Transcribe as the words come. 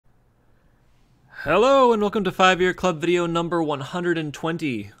Hello and welcome to 5-Year Club video number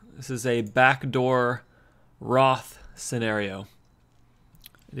 120. This is a backdoor Roth scenario.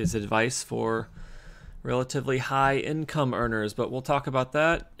 It is advice for relatively high income earners, but we'll talk about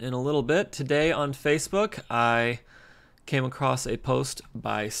that in a little bit. Today on Facebook, I came across a post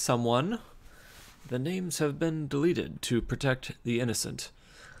by someone. The names have been deleted to protect the innocent.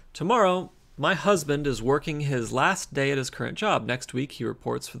 Tomorrow, my husband is working his last day at his current job. Next week, he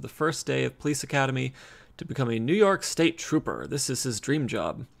reports for the first day of police academy to become a New York State trooper. This is his dream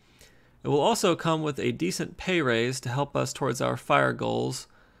job. It will also come with a decent pay raise to help us towards our FIRE goals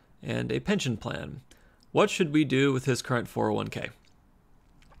and a pension plan. What should we do with his current 401k?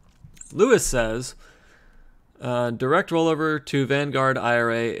 Lewis says, direct rollover to Vanguard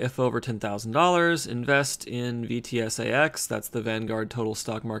IRA if over $10,000. Invest in VTSAX. That's the Vanguard Total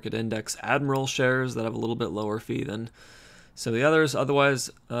Stock Market Index Admiral shares that have a little bit lower fee than some of the others.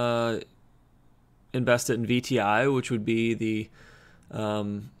 Otherwise, invest it in VTI, which would be the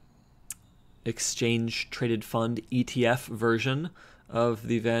Exchange Traded Fund ETF version of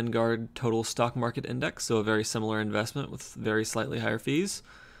the Vanguard Total Stock Market Index. So a very similar investment with very slightly higher fees,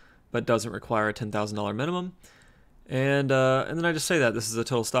 but doesn't require a $10,000 minimum. And then I just say that this is a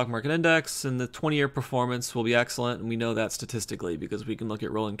total stock market index, and the 20-year performance will be excellent, and we know that statistically because we can look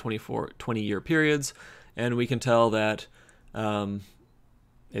at rolling 20-year periods, and we can tell that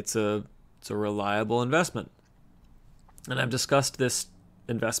it's a reliable investment. And I've discussed this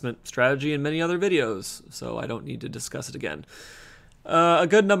investment strategy in many other videos, so I don't need to discuss it again. A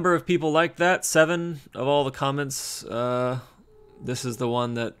good number of people liked that. 7 of all the comments. This is the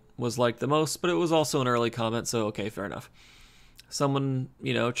one that was liked the most, but it was also an early comment, so okay, fair enough. Someone,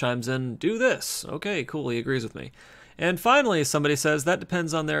 chimes in, do this. Okay, cool, he agrees with me. And finally, somebody says that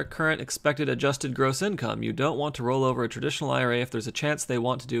depends on their current expected adjusted gross income. You don't want to roll over a traditional IRA if there's a chance they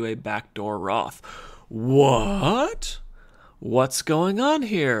want to do a backdoor Roth. What? What's going on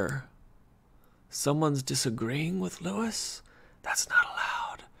here? Someone's disagreeing with Lewis? That's not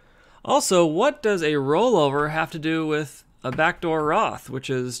allowed. Also, what does a rollover have to do with a backdoor Roth, which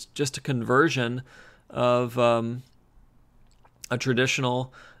is just a conversion of a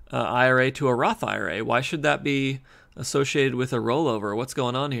traditional IRA to a Roth IRA? Why should that be associated with a rollover? What's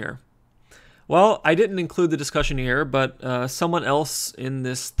going on here? Well, I didn't include the discussion here, but someone else in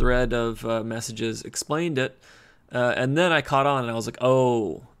this thread of messages explained it, and then I caught on and I was like,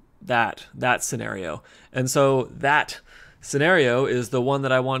 oh, that scenario. And so that scenario is the one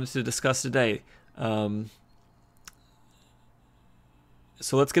that I wanted to discuss today.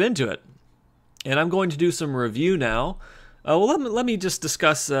 So let's get into it. And I'm going to do some review now. Let me just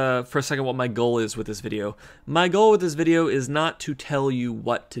discuss for a second what my goal is with this video. My goal with this video is not to tell you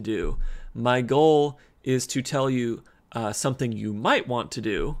what to do. My goal is to tell you something you might want to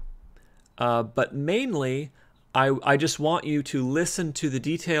do. But mainly, I just want you to listen to the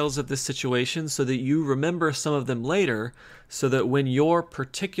details of this situation so that you remember some of them later, so that when your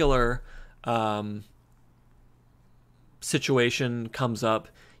particular situation comes up,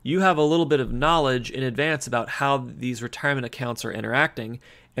 you have a little bit of knowledge in advance about how these retirement accounts are interacting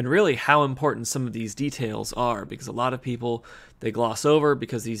and really how important some of these details are, because a lot of people, they gloss over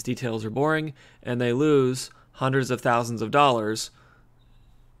because these details are boring and they lose hundreds of thousands of dollars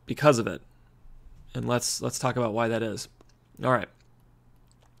because of it. And let's talk about why that is. All right.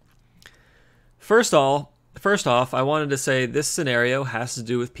 First off, I wanted to say this scenario has to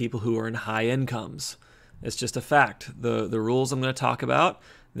do with people who are in high incomes. It's just a fact. The rules I'm going to talk about,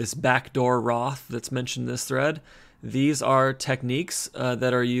 this backdoor Roth that's mentioned in this thread, these are techniques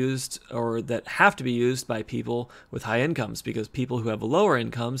that are used or that have to be used by people with high incomes, because people who have lower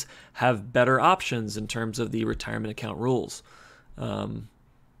incomes have better options in terms of the retirement account rules. The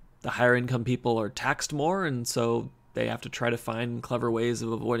higher income people are taxed more, and so they have to try to find clever ways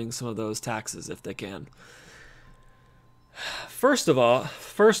of avoiding some of those taxes if they can. First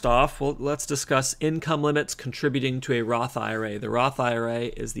off, well, let's discuss income limits contributing to a Roth IRA. The Roth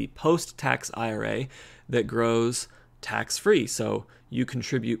IRA is the post-tax IRA that grows tax-free. So you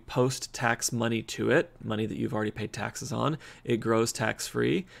contribute post-tax money to it, money that you've already paid taxes on. It grows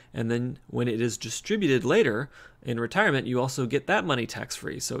tax-free, and then when it is distributed later in retirement, you also get that money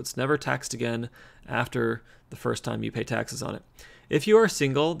tax-free. So it's never taxed again after the first time you pay taxes on it. If you are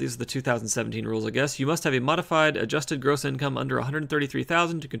single, these are the 2017 rules, I guess, you must have a modified adjusted gross income under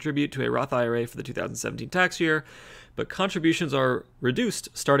 $133,000 to contribute to a Roth IRA for the 2017 tax year, but contributions are reduced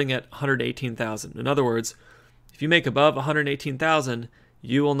starting at $118,000. In other words, if you make above $118,000,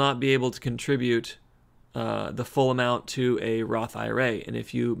 you will not be able to contribute the full amount to a Roth IRA, and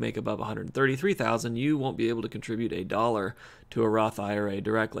if you make above $133,000, you won't be able to contribute $1 to a Roth IRA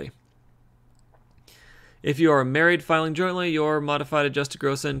directly. If you are married filing jointly, your modified adjusted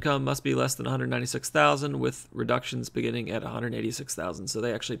gross income must be less than $196,000 with reductions beginning at $186,000. So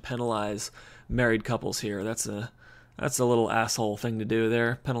they actually penalize married couples here. That's a little asshole thing to do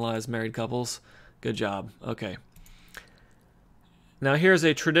there. Penalize married couples. Good job. Okay. Now here's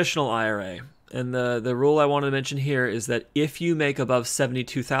a traditional IRA. And the rule I want to mention here is that if you make above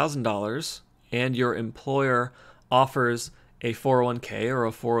 $72,000 and your employer offers a 401k or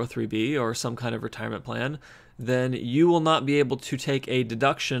a 403b or some kind of retirement plan, then you will not be able to take a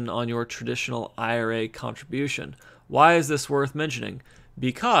deduction on your traditional IRA contribution. Why is this worth mentioning?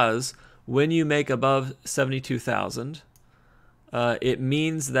 Because when you make above $72,000, it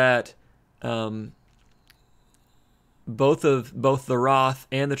means that both the Roth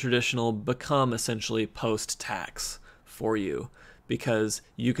and the traditional become essentially post-tax for you, because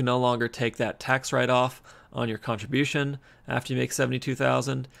you can no longer take that tax write-off on your contribution after you make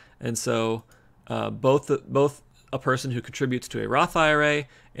 $72,000, and so both a person who contributes to a Roth IRA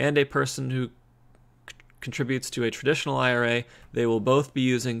and a person who contributes to a traditional IRA, they will both be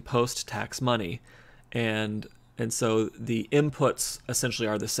using post-tax money, and so the inputs essentially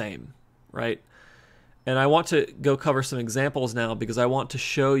are the same, right? And I want to go cover some examples now because I want to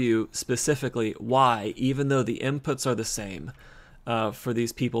show you specifically why, even though the inputs are the same for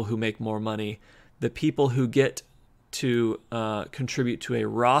these people who make more money, the people who get to contribute to a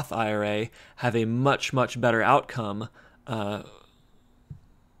Roth IRA have a much, much better outcome throughout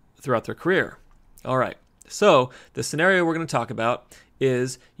their career. All right, so the scenario we're going to talk about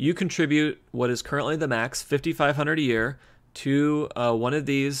is you contribute what is currently the max, $5,500 a year, to one of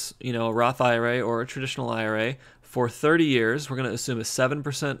these, a Roth IRA or a traditional IRA for 30 years. We're going to assume a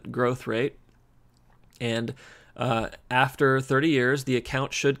 7% growth rate. And after 30 years, the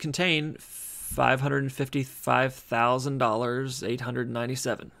account should contain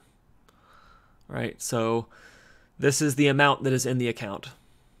 $555,897. Right? So this is the amount that is in the account.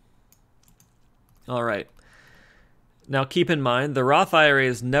 All right. Now keep in mind, the Roth IRA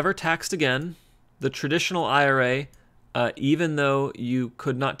is never taxed again. The traditional IRA, even though you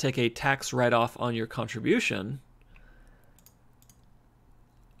could not take a tax write-off on your contribution,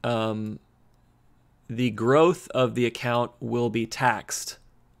 the growth of the account will be taxed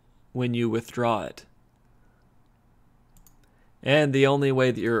when you withdraw it. And the only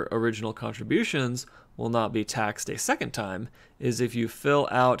way that your original contributions will not be taxed a second time is if you fill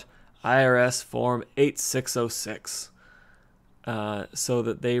out IRS Form 8606 so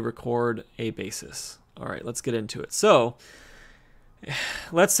that they record a basis. All right, let's get into it. So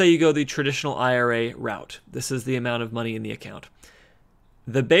let's say you go the traditional IRA route. This is the amount of money in the account.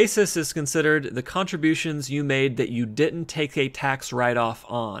 The basis is considered the contributions you made that you didn't take a tax write-off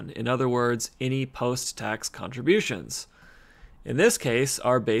on. In other words, any post-tax contributions. In this case,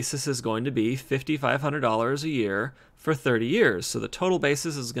 our basis is going to be $5,500 a year for 30 years. So the total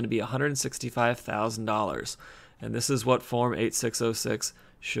basis is going to be $165,000. And this is what Form 8606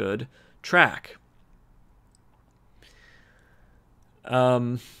 should track.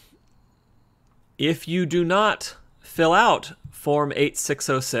 If you do not fill out Form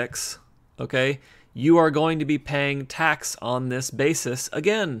 8606, okay, you are going to be paying tax on this basis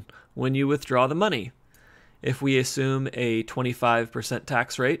again when you withdraw the money. If we assume a 25%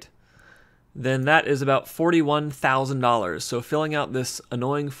 tax rate, then that is about $41,000. So filling out this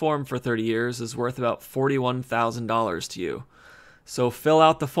annoying form for 30 years is worth about $41,000 to you. So fill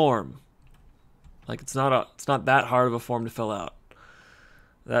out the form. Like it's not that hard of a form to fill out.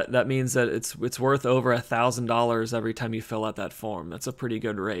 That means that it's worth over $1,000 every time you fill out that form. That's a pretty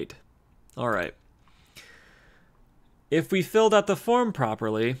good rate. All right. If we filled out the form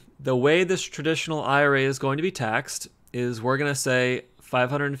properly, the way this traditional IRA is going to be taxed is we're going to say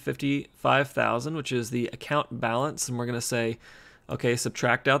 $555,000, which is the account balance, and we're going to say, okay,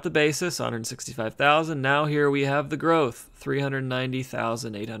 subtract out the basis, $165,000. Now here we have the growth,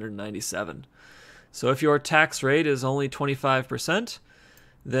 $390,897. So if your tax rate is only 25%,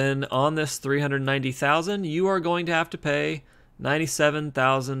 then on this $390,000, you are going to have to pay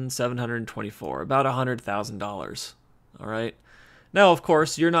 $97,724, about $100,000. All right. Now, of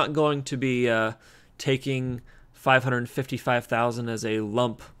course, you're not going to be taking $555,000 as a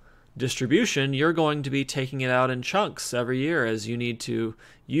lump distribution. You're going to be taking it out in chunks every year as you need to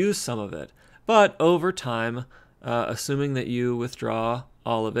use some of it. But over time, assuming that you withdraw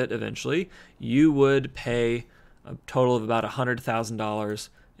all of it eventually, you would pay a total of about $100,000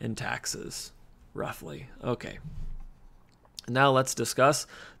 in taxes, roughly. Okay. Now let's discuss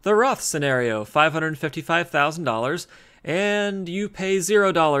the Roth scenario, $555,000, and you pay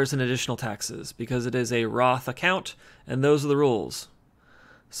 $0 in additional taxes because it is a Roth account, and those are the rules.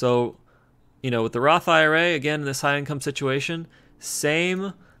 So with the Roth IRA, again, in this high income situation,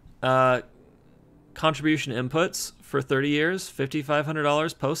 same contribution inputs for 30 years,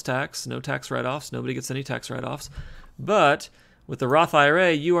 $5,500 post-tax, no tax write-offs, nobody gets any tax write-offs. But with the Roth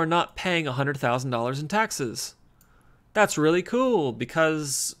IRA, you are not paying $100,000 in taxes. That's really cool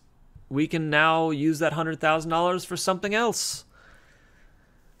because we can now use that $100,000 for something else.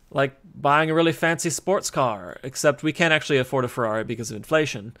 Like buying a really fancy sports car, except we can't actually afford a Ferrari because of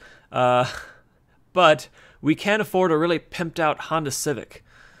inflation. But we can afford a really pimped out Honda Civic.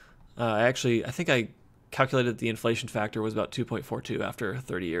 I think I calculated the inflation factor was about 2.42 after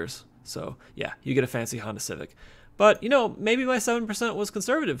 30 years. So yeah, you get a fancy Honda Civic. But, maybe my 7% was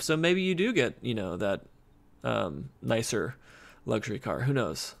conservative. So maybe you do get, that nicer luxury car. Who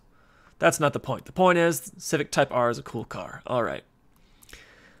knows? That's not the point. The point is Civic Type R is a cool car. All right.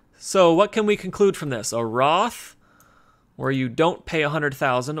 So what can we conclude from this? A Roth where you don't pay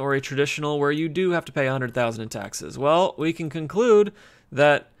 $100,000 or a traditional where you do have to pay $100,000 in taxes? Well, we can conclude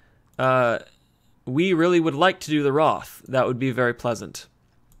that we really would like to do the Roth. That would be very pleasant.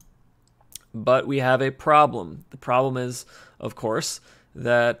 But we have a problem. The problem is, of course,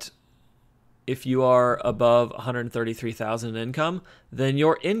 that if you are above $133,000 in income, then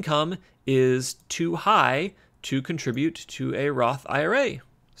your income is too high to contribute to a Roth IRA.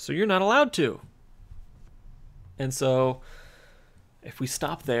 So you're not allowed to. And so if we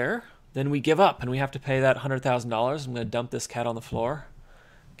stop there, then we give up and we have to pay that $100,000. I'm going to dump this cat on the floor.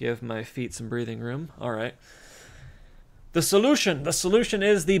 Give my feet some breathing room. All right. The solution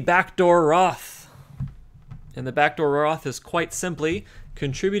is the backdoor Roth. And the backdoor Roth is quite simply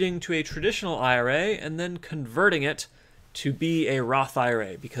contributing to a traditional IRA and then converting it to be a Roth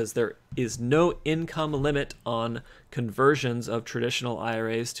IRA, because there is no income limit on conversions of traditional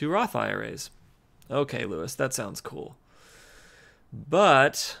IRAs to Roth IRAs. Okay, Lewis, that sounds cool.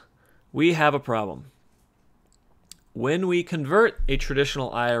 But we have a problem. When we convert a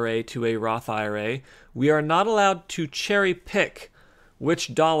traditional IRA to a Roth IRA, we are not allowed to cherry pick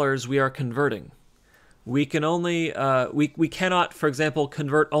which dollars we are converting. We can only, we cannot, for example,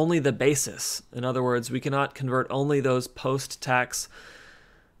 convert only the basis. In other words, we cannot convert only those post-tax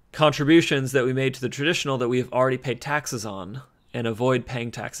contributions that we made to the traditional that we have already paid taxes on and avoid paying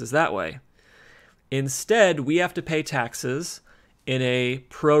taxes that way. Instead, we have to pay taxes in a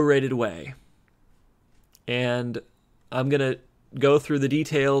prorated way. And I'm going to go through the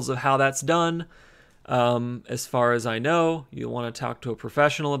details of how that's done. As far as I know, you'll want to talk to a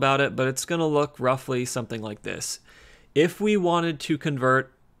professional about it, but it's going to look roughly something like this. If we wanted to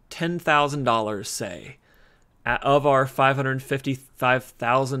convert $10,000, say, of our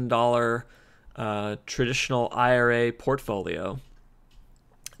 $555,000 traditional IRA portfolio,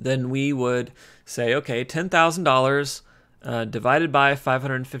 then we would say, okay, $10,000 divided by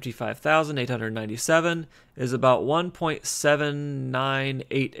 555,897 is about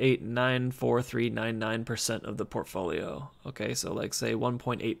 1.798894399% of the portfolio. Okay, so like say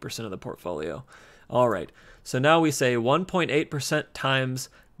 1.8% of the portfolio. All right, so now we say 1.8% times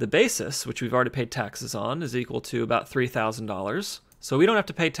the basis, which we've already paid taxes on, is equal to about $3,000. So we don't have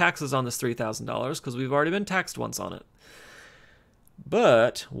to pay taxes on this $3,000 because we've already been taxed once on it.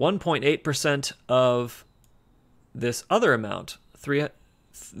 But 1.8% of this other amount,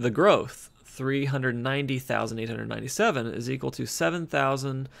 the growth, 390,897, is equal to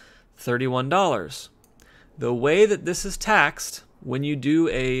 $7,031. The way that this is taxed when you do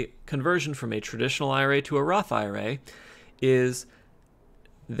a conversion from a traditional IRA to a Roth IRA is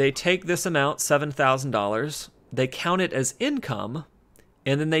they take this amount, $7,000, they count it as income,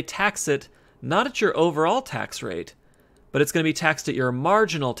 and then they tax it not at your overall tax rate, but it's going to be taxed at your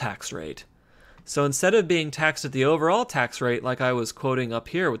marginal tax rate. So instead of being taxed at the overall tax rate, like I was quoting up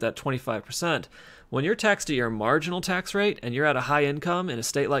here with that 25%, when you're taxed at your marginal tax rate and you're at a high income in a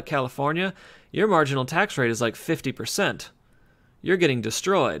state like California, your marginal tax rate is like 50%. You're getting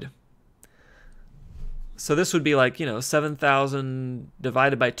destroyed. So this would be like, 7,000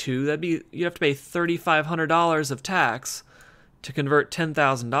 divided by 2. You'd have to pay $3,500 of tax to convert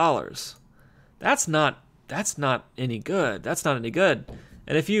 $10,000. That's not any good. That's not any good.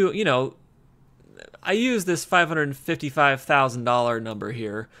 And if I use this $555,000 number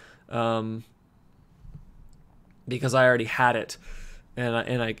here because I already had it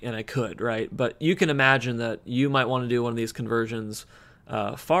and I could, right? But you can imagine that you might want to do one of these conversions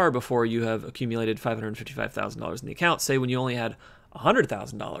far before you have accumulated $555,000 in the account. Say when you only had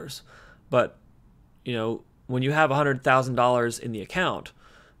 $100,000, but when you have $100,000 in the account,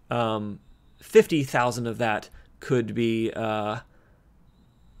 50,000 of that could be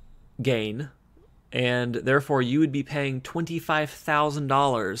gain, and therefore you would be paying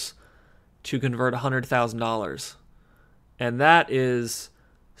 $25,000 to convert $100,000. And that is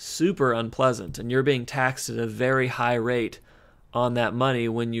super unpleasant. And you're being taxed at a very high rate on that money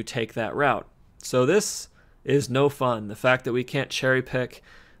when you take that route. So this is no fun. The fact that we can't cherry pick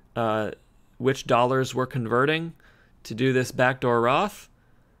which dollars we're converting to do this backdoor Roth.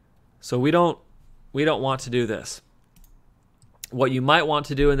 So we don't want to do this. What you might want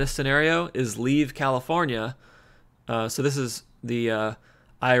to do in this scenario is leave California. So this is the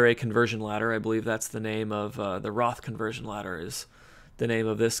IRA conversion ladder. I believe that's the name of the Roth conversion ladder is the name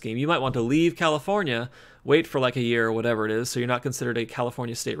of this scheme. You might want to leave California, wait for like a year or whatever it is, so you're not considered a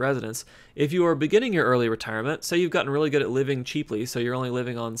California state resident. If you are beginning your early retirement, say you've gotten really good at living cheaply, so you're only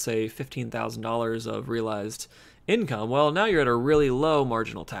living on, say, $15,000 of realized income, well, now you're at a really low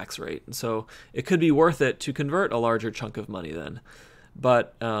marginal tax rate, and so it could be worth it to convert a larger chunk of money then.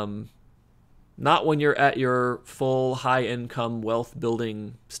 But not when you're at your full high-income wealth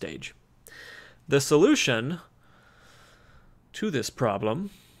building stage. The solution to this problem,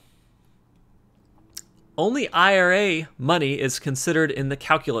 only IRA money is considered in the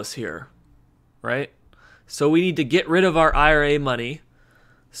calculus here, right? So we need to get rid of our IRA money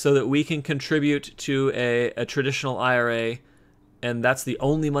so that we can contribute to a traditional IRA, and that's the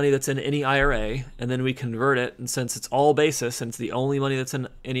only money that's in any IRA, and then we convert it, and since it's all basis and it's the only money that's in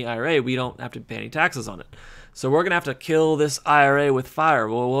any IRA, we don't have to pay any taxes on it. So we're going to have to kill this IRA with fire.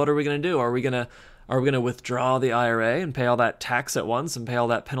 Well, what are we going to do? Are we going to withdraw the IRA and pay all that tax at once and pay all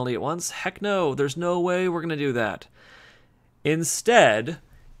that penalty at once? Heck no, there's no way we're going to do that. Instead,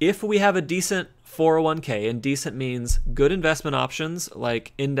 if we have a decent 401k, and decent means good investment options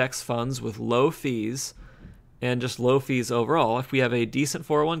like index funds with low fees and just low fees overall, if we have a decent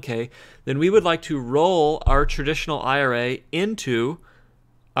 401k, then we would like to roll our traditional IRA into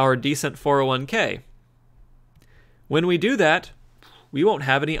our decent 401k. When we do that, we won't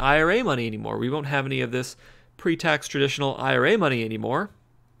have any IRA money anymore. We won't have any of this pre-tax traditional IRA money anymore.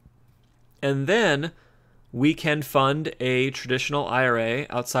 And then we can fund a traditional IRA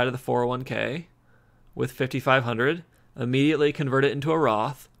outside of the 401k with $5,500, immediately convert it into a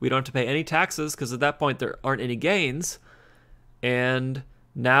Roth. We don't have to pay any taxes because at that point there aren't any gains. And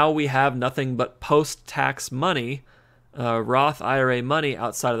now we have nothing but post-tax money, Roth IRA money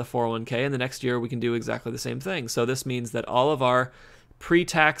outside of the 401k. And the next year we can do exactly the same thing. So this means that all of our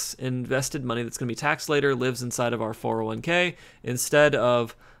pre-tax invested money that's going to be taxed later lives inside of our 401k instead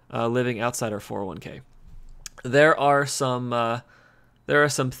of living outside our 401k. There are some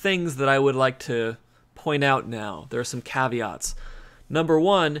things that I would like to point out now. There are some caveats. Number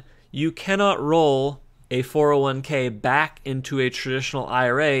one, you cannot roll a 401k back into a traditional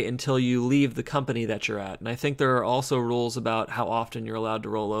IRA until you leave the company that you're at. And I think there are also rules about how often you're allowed to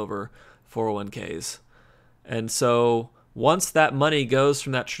roll over 401ks. And so once that money goes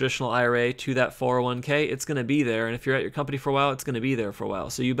from that traditional IRA to that 401k, it's going to be there. And if you're at your company for a while, it's going to be there for a while.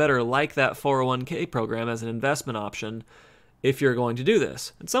 So you better like that 401k program as an investment option if you're going to do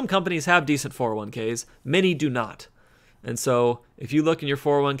this. And some companies have decent 401ks, many do not. And so if you look in your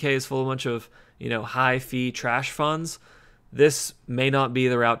 401ks full of a bunch of, high fee trash funds, this may not be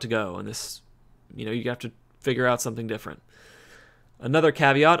the route to go. And this, you have to figure out something different. Another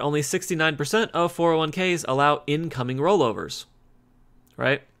caveat, only 69% of 401ks allow incoming rollovers,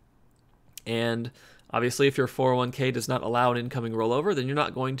 right? And obviously if your 401k does not allow an incoming rollover, then you're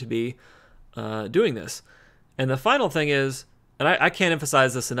not going to be doing this. And the final thing is, and I can't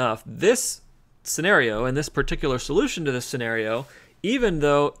emphasize this enough, this scenario and this particular solution to this scenario, even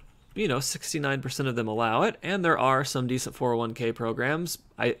though 69% of them allow it, and there are some decent 401k programs,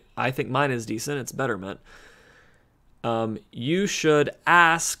 I think mine is decent, it's Betterment. You should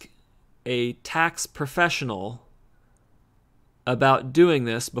ask a tax professional about doing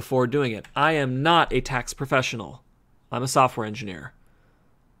this before doing it. I am not a tax professional. I'm a software engineer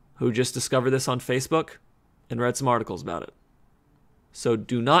who just discovered this on Facebook and read some articles about it. So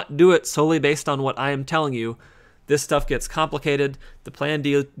do not do it solely based on what I am telling you. This stuff gets complicated. The plan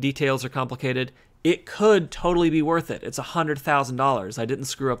details are complicated. It could totally be worth it. It's $100,000. I didn't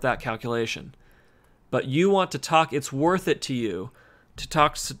screw up that calculation. But you want to talk, it's worth it to you to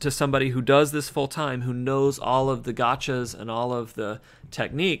talk to somebody who does this full time, who knows all of the gotchas and all of the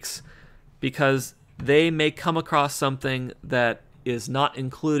techniques, because they may come across something that is not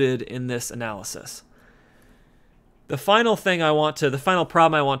included in this analysis. The final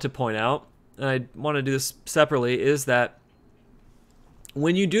problem I want to point out, and I want to do this separately, is that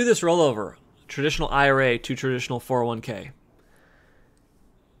when you do this rollover, traditional IRA to traditional 401k,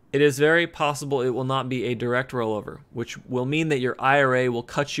 it is very possible it will not be a direct rollover, which will mean that your IRA will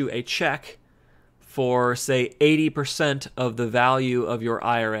cut you a check for, say, 80% of the value of your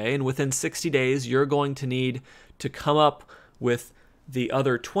IRA, and within 60 days, you're going to need to come up with the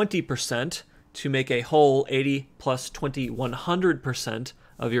other 20% to make a whole 80 plus 20, 100%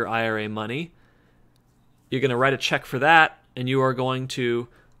 of your IRA money. You're going to write a check for that, and you are going to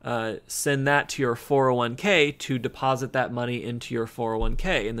send that to your 401k to deposit that money into your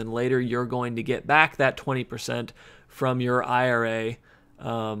 401k. And then later you're going to get back that 20% from your IRA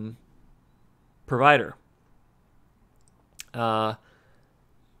provider.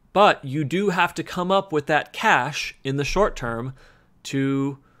 But you do have to come up with that cash in the short term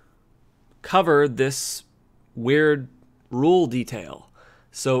to cover this weird rule detail.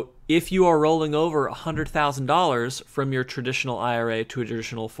 So if you are rolling over $100,000 from your traditional IRA to a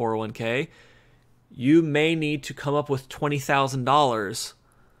traditional 401k, you may need to come up with $20,000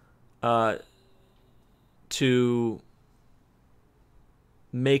 to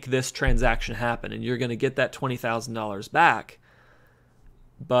make this transaction happen. And you're going to get that $20,000 back.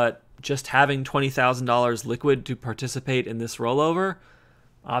 But just having $20,000 liquid to participate in this rollover,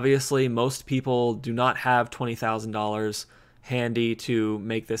 obviously most people do not have $20,000 handy to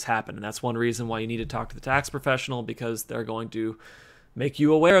make this happen. And that's one reason why you need to talk to the tax professional, because they're going to make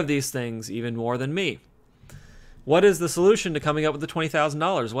you aware of these things even more than me. What is the solution to coming up with the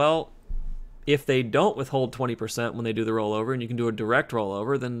 $20,000? Well, if they don't withhold 20% when they do the rollover and you can do a direct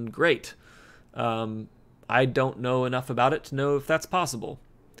rollover, then great. I don't know enough about it to know if that's possible.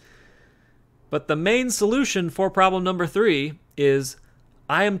 But the main solution for problem number 3 is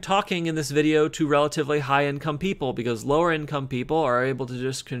I am talking in this video to relatively high-income people, because lower-income people are able to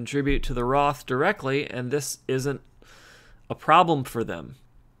just contribute to the Roth directly, and this isn't a problem for them.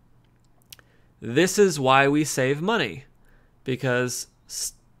 This is why we save money, because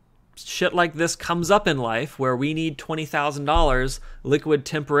shit like this comes up in life where we need $20,000 liquid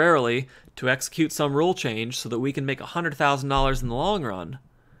temporarily to execute some rule change so that we can make $100,000 in the long run.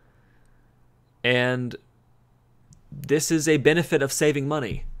 And this is a benefit of saving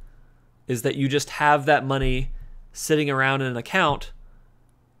money, is that you just have that money sitting around in an account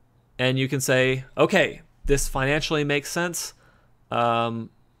and you can say, okay, this financially makes sense,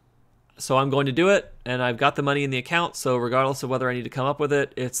 so I'm going to do it, and I've got the money in the account, so regardless of whether I need to come up with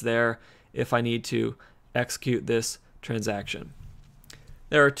it, it's there if I need to execute this transaction.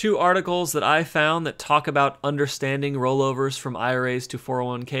 There are 2 articles that I found that talk about understanding rollovers from IRAs to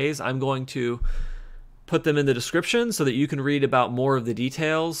 401ks. I'm going to put them in the description so that you can read about more of the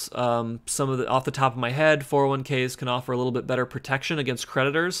details. Some of the, off the top of my head, 401ks can offer a little bit better protection against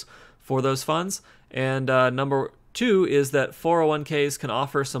creditors for those funds. And number 2 is that 401ks can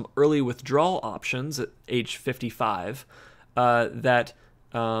offer some early withdrawal options at age 55 that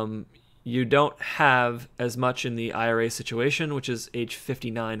you don't have as much in the IRA situation, which is age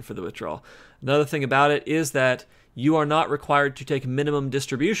 59 for the withdrawal. Another thing about it is that you are not required to take minimum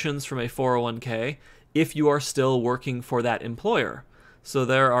distributions from a 401k if you are still working for that employer. So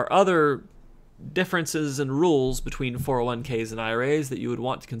there are other differences and rules between 401ks and IRAs that you would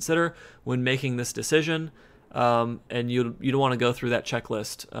want to consider when making this decision. And you don't want to go through that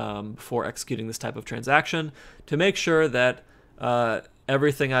checklist before executing this type of transaction to make sure that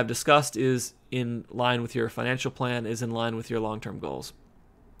everything I've discussed is in line with your financial plan, is in line with your long-term goals.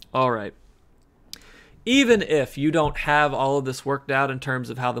 All right. Even if you don't have all of this worked out in terms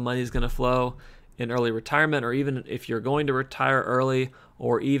of how the money is going to flow in early retirement, or even if you're going to retire early,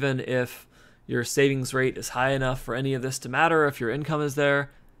 or even if your savings rate is high enough for any of this to matter, if your income is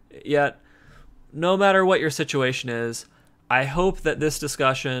there yet, no matter what your situation is, I hope that this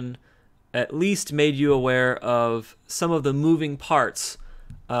discussion at least made you aware of some of the moving parts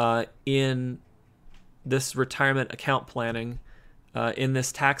in this retirement account planning, in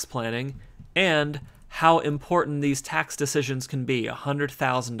this tax planning, and how important these tax decisions can be.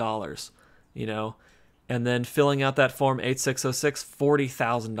 $100,000, you know, and then filling out that form 8606,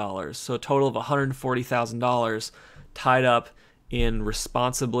 $40,000. So a total of $140,000 tied up in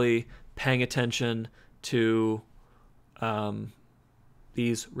responsibly paying attention to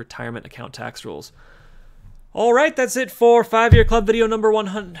these retirement account tax rules. All right, that's it for 5-Year Club video number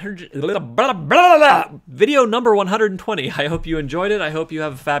 100. Video number 120. I hope you enjoyed it. I hope you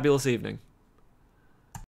have a fabulous evening.